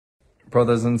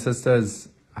Brothers and sisters,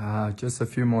 just a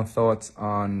few more thoughts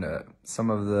on some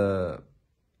of the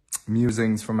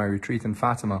musings from my retreat in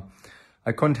Fatima.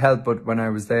 I couldn't help but when I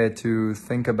was there to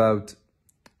think about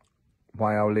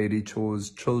why Our Lady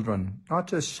chose children, not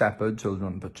just shepherd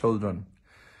children, but children.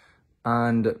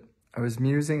 And I was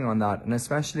musing on that, and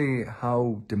especially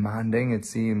how demanding it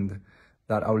seemed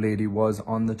that Our Lady was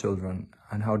on the children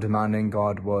and how demanding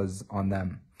God was on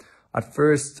them. At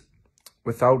first,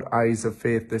 without eyes of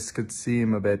faith, this could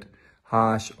seem a bit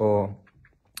harsh or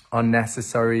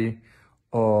unnecessary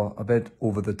or a bit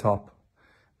over the top.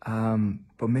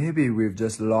 But maybe we've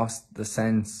just lost the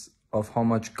sense of how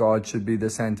much God should be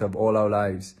the center of all our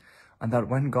lives. And that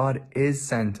when God is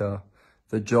center,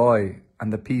 the joy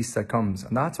and the peace that comes.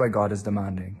 And that's why God is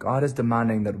demanding. God is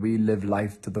demanding that we live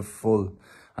life to the full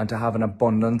and to have an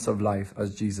abundance of life,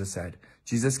 as Jesus said.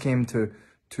 Jesus came to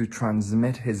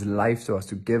transmit his life to us,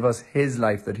 to give us his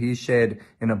life that he shared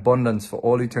in abundance for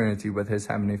all eternity with his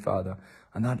heavenly Father.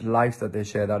 And that life that they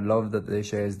share, that love that they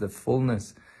share, is the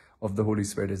fullness of the Holy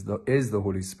Spirit, is the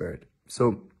Holy Spirit.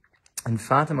 So in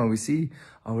Fatima, we see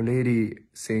Our Lady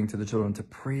saying to the children to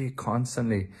pray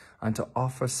constantly and to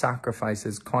offer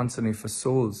sacrifices constantly for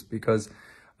souls, because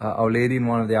Our Lady in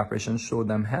one of the apparitions showed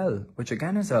them hell, which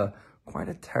again is quite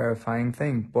a terrifying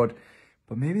thing. But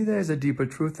maybe there's a deeper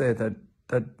truth there that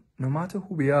no matter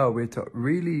who we are, we're to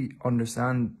really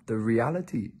understand the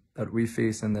reality that we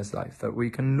face in this life, that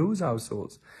we can lose our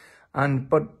souls. And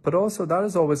but also that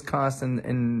is always cast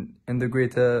in the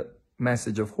greater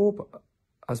message of hope,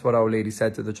 as what Our Lady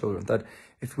said to the children, that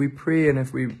if we pray and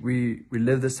if we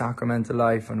live the sacramental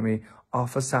life and we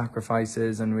offer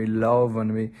sacrifices and we love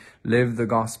and we live the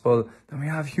gospel, then we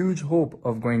have huge hope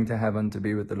of going to heaven to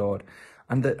be with the Lord.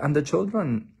 And the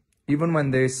children, even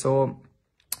when they saw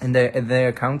in their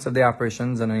accounts of the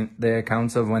apparitions and in their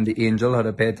accounts of when the angel had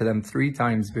appeared to them 3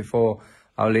 times before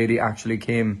Our Lady actually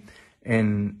came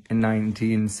in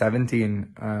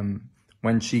 1917,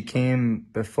 when she came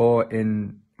before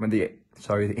the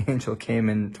angel came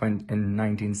in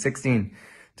 1916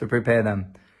 to prepare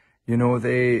them. You know,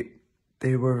 they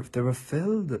were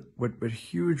filled with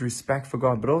huge respect for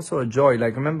God, but also a joy.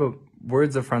 Like, remember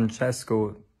words of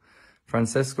Francisco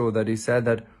that he said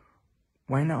that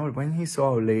when he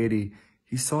saw Our Lady,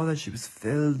 he saw that she was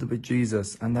filled with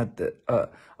Jesus, and that a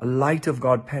light of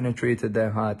God penetrated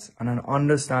their hearts and an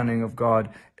understanding of God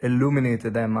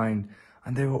illuminated their mind,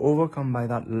 and they were overcome by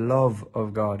that love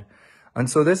of God. And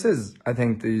so this is, I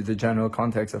think, the general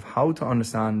context of how to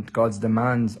understand God's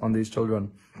demands on these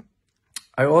children.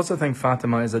 I also think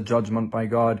Fatima is a judgment by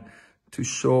God to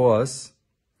show us,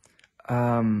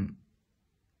 how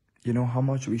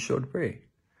much we should pray.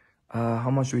 How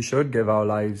much we should give our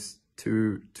lives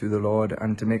to the Lord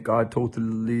and to make God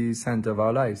totally center of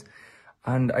our lives.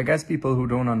 And I guess people who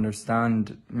don't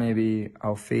understand maybe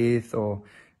our faith or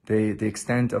the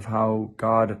extent of how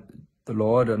God, the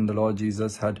Lord and the Lord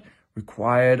Jesus had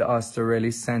required us to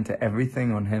really center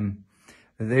everything on him,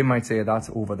 they might say that's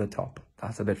over the top.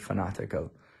 That's a bit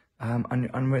fanatical.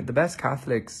 And the best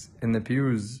Catholics in the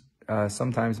pews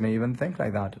sometimes may even think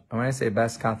like that. And when I say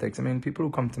best Catholics, I mean people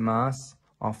who come to Mass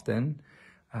often,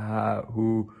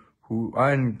 who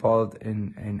are involved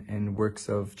in works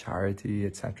of charity,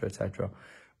 etc.,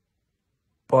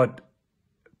 but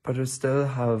who still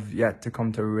have yet to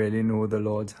come to really know the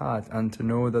Lord's heart and to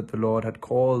know that the Lord had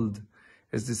called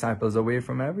his disciples away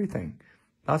from everything.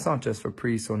 That's not just for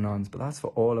priests or nuns, but that's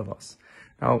for all of us.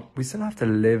 Now, we still have to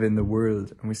live in the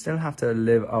world, and we still have to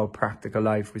live our practical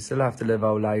life. We still have to live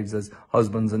our lives as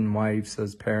husbands and wives,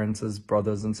 as parents, as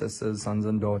brothers and sisters, sons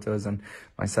and daughters, and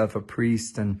myself a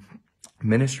priest and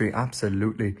ministry,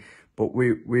 absolutely. But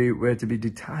we're to be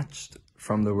detached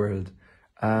from the world,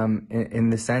 in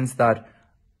the sense that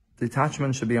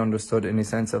detachment should be understood in the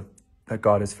sense of that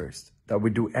God is first, that we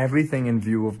do everything in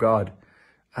view of God.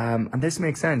 And this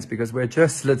makes sense because we're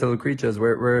just little creatures.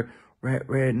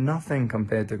 We're nothing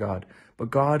compared to God.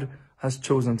 But God has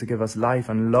chosen to give us life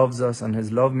and loves us, and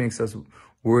his love makes us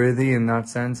worthy in that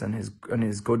sense, and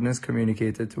his goodness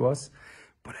communicated to us.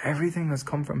 But everything has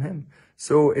come from him.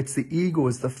 So it's the ego,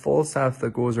 it's the false self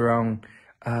that goes around,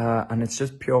 and it's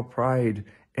just pure pride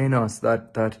in us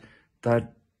that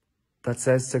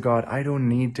says to God, I don't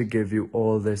need to give you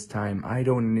all this time. I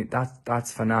don't need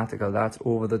that's fanatical, that's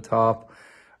over the top.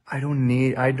 I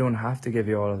don't have to give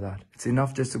you all of that. It's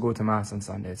enough just to go to Mass on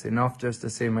Sunday. It's enough just to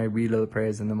say my wee little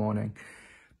prayers in the morning.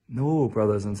 No,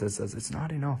 brothers and sisters, it's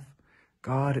not enough.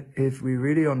 God, if we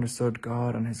really understood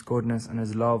God and his goodness and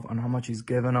his love and how much he's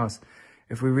given us,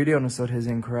 if we really understood his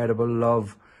incredible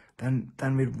love, then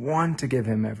we'd want to give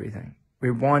him everything.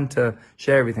 We want to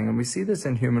share everything. And we see this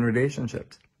in human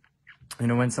relationships. You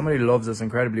know, when somebody loves us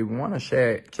incredibly, we want to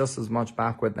share just as much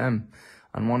back with them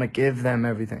and want to give them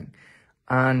everything.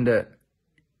 And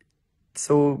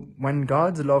so when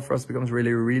God's love for us becomes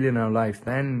really real in our life,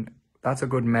 then that's a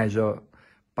good measure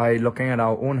by looking at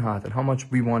our own heart and how much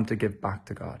we want to give back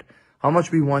to God. How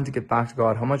much we want to give back to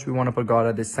God, how much we want to put God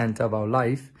at the center of our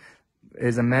life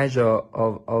is a measure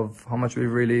of how much we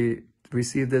really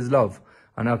received his love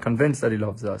and are convinced that he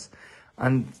loves us.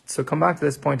 And so come back to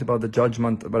this point about the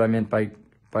judgment. What I meant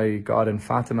by God and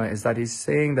Fatima is that he's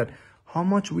saying that how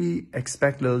much we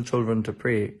expect little children to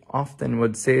pray often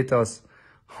would say to us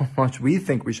how much we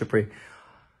think we should pray.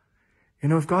 You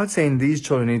know, if God's saying these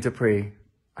children need to pray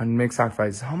and make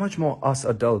sacrifices, how much more us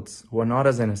adults who are not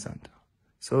as innocent?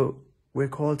 So we're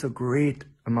called to great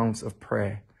amounts of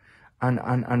prayer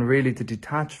and really to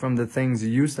detach from the things, the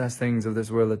useless things of this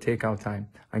world that take our time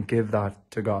and give that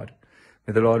to God.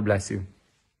 May the Lord bless you.